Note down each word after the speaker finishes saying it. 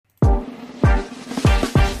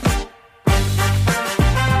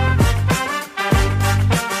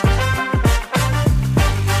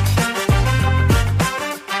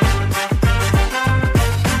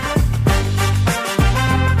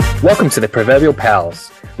Welcome to the Proverbial Pals.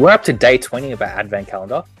 We're up to day 20 of our Advent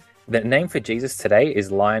calendar. The name for Jesus today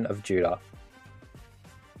is Lion of Judah.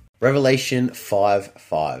 Revelation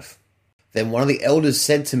 5:5. Then one of the elders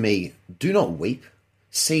said to me, "Do not weep.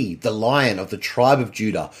 See, the Lion of the tribe of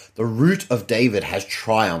Judah, the Root of David, has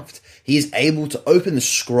triumphed. He is able to open the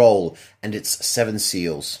scroll and its 7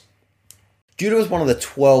 seals." Judah was one of the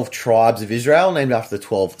 12 tribes of Israel, named after the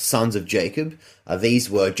 12 sons of Jacob. These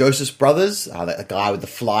were Joseph's brothers, the guy with the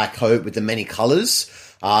fly coat with the many colors.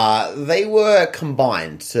 They were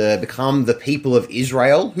combined to become the people of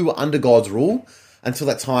Israel, who were under God's rule until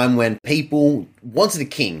that time when people wanted a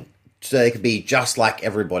king so they could be just like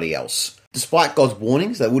everybody else. Despite God's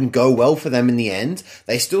warnings that it wouldn't go well for them in the end,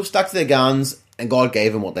 they still stuck to their guns and God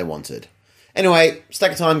gave them what they wanted. Anyway,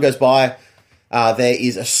 stack of time goes by. There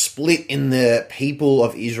is a split in the people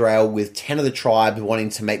of Israel, with 10 of the tribes wanting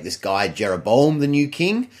to make this guy Jeroboam the new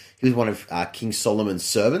king. He was one of King Solomon's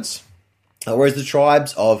servants. Whereas the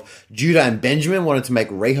tribes of Judah and Benjamin wanted to make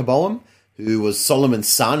Rehoboam, who was Solomon's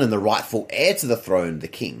son and the rightful heir to the throne, the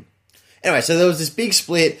king. Anyway, so there was this big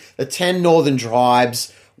split. The 10 northern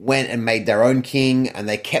tribes went and made their own king, and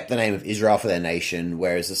they kept the name of Israel for their nation,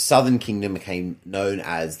 whereas the southern kingdom became known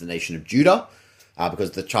as the nation of Judah,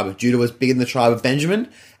 because the tribe of Judah was bigger than the tribe of Benjamin,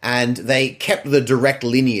 and they kept the direct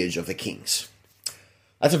lineage of the kings.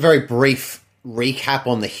 That's a very brief recap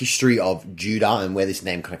on the history of Judah and where this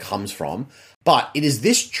name kind of comes from. But it is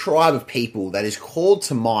this tribe of people that is called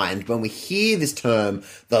to mind when we hear this term,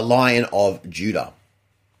 the Lion of Judah.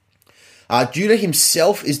 Judah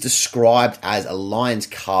himself is described as a lion's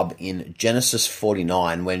cub in Genesis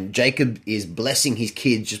 49, when Jacob is blessing his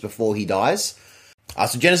kids just before he dies.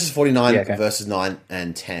 So Genesis 49, verses 9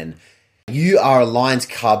 and 10. "You are a lion's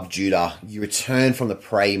cub, Judah. You return from the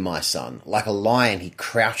prey, my son. Like a lion, he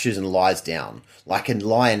crouches and lies down. Like a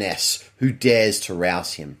lioness, who dares to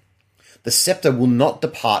rouse him? The scepter will not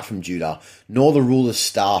depart from Judah, nor the ruler's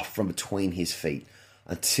staff from between his feet,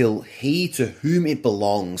 until he to whom it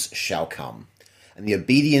belongs shall come, and the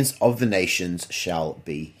obedience of the nations shall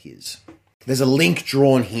be his." There's a link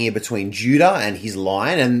drawn here between Judah and his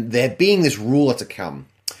lion, and there being this ruler to come.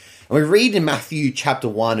 And we read in Matthew chapter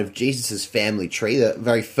 1 of Jesus' family tree, the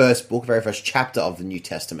very first book, very first chapter of the New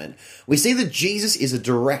Testament. We see that Jesus is a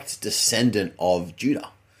direct descendant of Judah.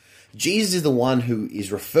 Jesus is the one who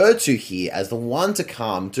is referred to here as the one to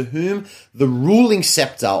come, to whom the ruling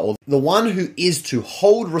scepter, or the one who is to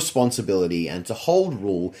hold responsibility and to hold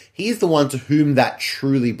rule, he is the one to whom that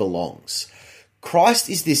truly belongs. Christ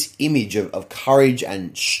is this image of courage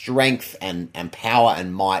and strength and power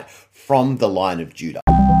and might from the Lion of Judah.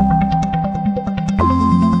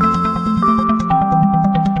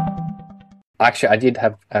 Actually, I did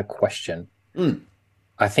have a question.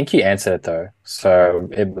 I think you answered it though, so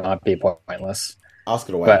it might be pointless. Ask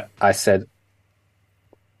it away. But I said,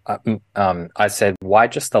 why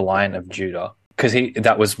just the Lion of Judah? Because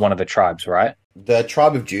that was one of the tribes, right? The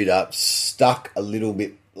tribe of Judah stuck a little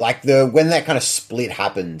bit, like when that kind of split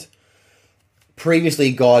happened.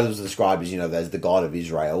 Previously, God was described as, as the God of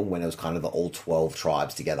Israel, when it was kind of the all 12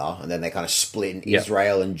 tribes together, and then they kind of split, and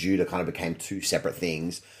Israel and Judah kind of became two separate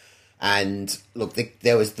things. And look,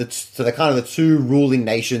 there was they're kind of the two ruling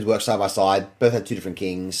nations worked side by side. Both had two different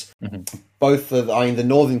kings. Mm-hmm. Both of, the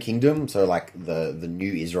Northern Kingdom, so like the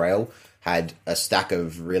new Israel, had a stack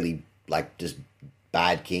of really just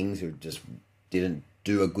bad kings who just didn't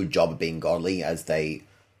do a good job of being godly as they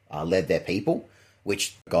led their people,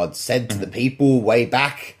 which God said to the people way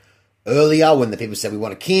back earlier when the people said, "We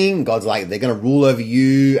want a king." God's like, they're going to rule over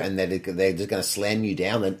you, and they're just going to slam you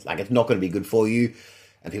down. And it's not going to be good for you.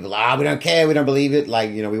 And people are, we don't care, we don't believe it.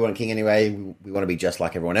 We want a king anyway. We want to be just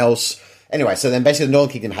like everyone else. Anyway, so then basically the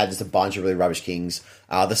Northern Kingdom had just a bunch of really rubbish kings.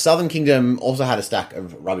 The Southern Kingdom also had a stack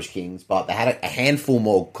of rubbish kings, but they had a handful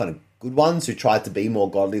more kind of good ones who tried to be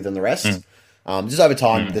more godly than the rest. Just over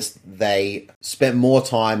time, they spent more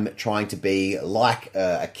time trying to be like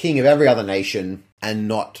a king of every other nation and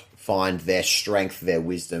not find their strength, their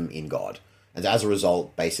wisdom in God. And as a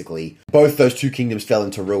result, basically, both those two kingdoms fell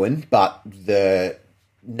into ruin, but the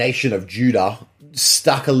nation of Judah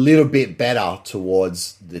stuck a little bit better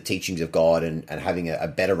towards the teachings of God and having a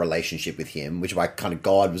better relationship with him, which is why kind of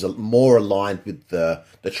God was more aligned with the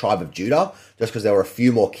tribe of Judah, just because there were a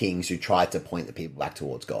few more kings who tried to point the people back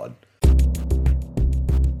towards God.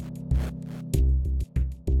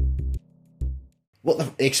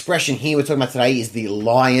 What the expression here we're talking about today is the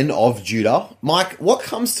Lion of Judah. Mike, what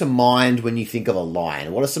comes to mind when you think of a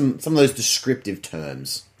lion? What are some of those descriptive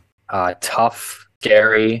terms? Tough,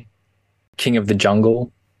 scary, king of the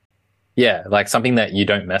jungle. Yeah, like something that you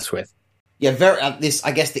don't mess with. Yeah, very. This,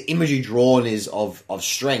 I guess, the imagery drawn is of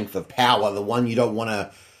strength, of power. The one you don't want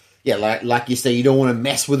to, yeah, like you say, you don't want to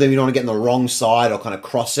mess with them. You don't want to get on the wrong side or kind of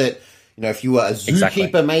cross it. You know, if you were a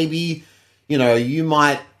zookeeper, maybe, you know, you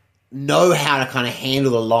might know how to kind of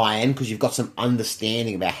handle the lion because you've got some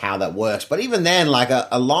understanding about how that works. But even then, like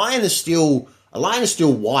a lion is still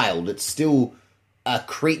wild. It's still a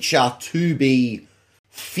creature to be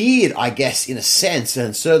feared, I guess, in a sense,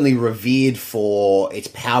 and certainly revered for its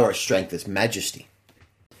power, its strength, its majesty.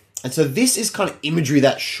 And so this is kind of imagery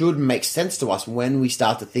that should make sense to us when we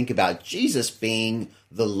start to think about Jesus being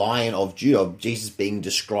the Lion of Judah, Jesus being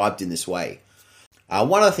described in this way.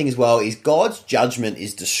 One other thing as well is God's judgment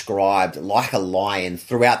is described like a lion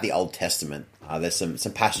throughout the Old Testament. There's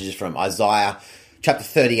some passages from Isaiah chapter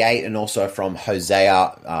 38 and also from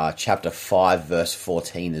Hosea chapter 5 verse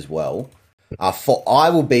 14 as well. For I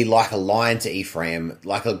will be like a lion to Ephraim,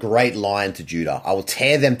 like a great lion to Judah. I will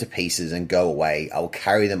tear them to pieces and go away. I will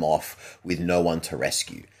carry them off with no one to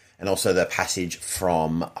rescue. And also the passage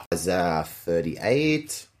from Isaiah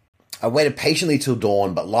 38. I waited patiently till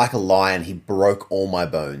dawn, but like a lion, he broke all my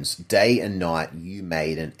bones. Day and night, you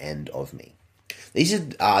made an end of me.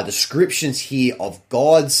 These are descriptions here of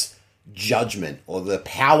God's judgment, or the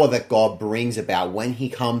power that God brings about when he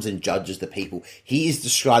comes and judges the people. He is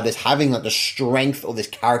described as having like the strength or this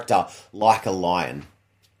character like a lion.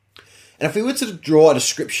 And if we were to draw a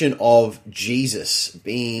description of Jesus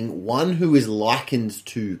being one who is likened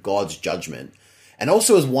to God's judgment, and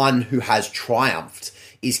also as one who has triumphed,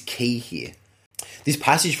 is key here. This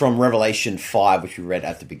passage from Revelation 5, which we read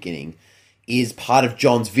at the beginning, is part of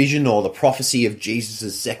John's vision or the prophecy of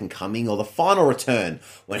Jesus' second coming or the final return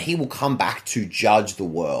when he will come back to judge the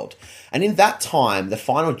world. And in that time, the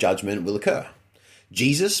final judgment will occur.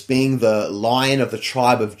 Jesus, being the Lion of the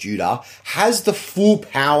tribe of Judah, has the full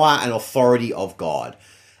power and authority of God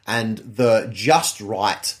and the just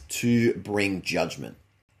right to bring judgment.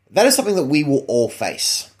 That is something that we will all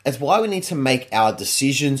face. It's why we need to make our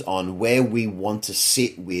decisions on where we want to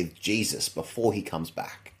sit with Jesus before he comes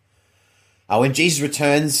back. When Jesus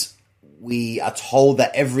returns, we are told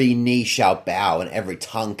that every knee shall bow and every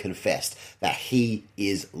tongue confess that he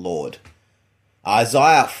is Lord.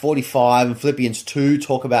 Isaiah 45 and Philippians 2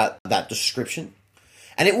 talk about that description.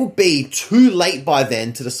 And it will be too late by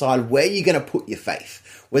then to decide where you're going to put your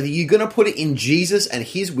faith. Whether you're going to put it in Jesus and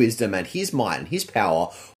his wisdom and his might and his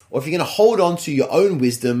power, or if you're going to hold on to your own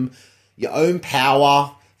wisdom, your own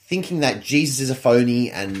power, thinking that Jesus is a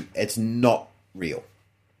phony and it's not real.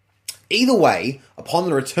 Either way, upon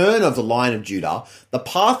the return of the Lion of Judah, the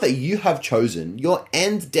path that you have chosen, your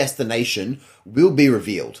end destination, will be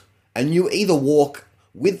revealed. And you'll either walk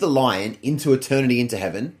with the Lion into eternity, into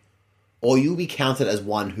heaven, or you'll be counted as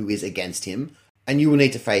one who is against him, and you will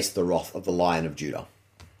need to face the wrath of the Lion of Judah.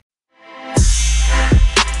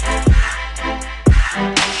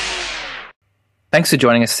 Thanks for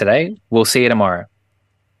joining us today. We'll see you tomorrow.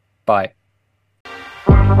 Bye.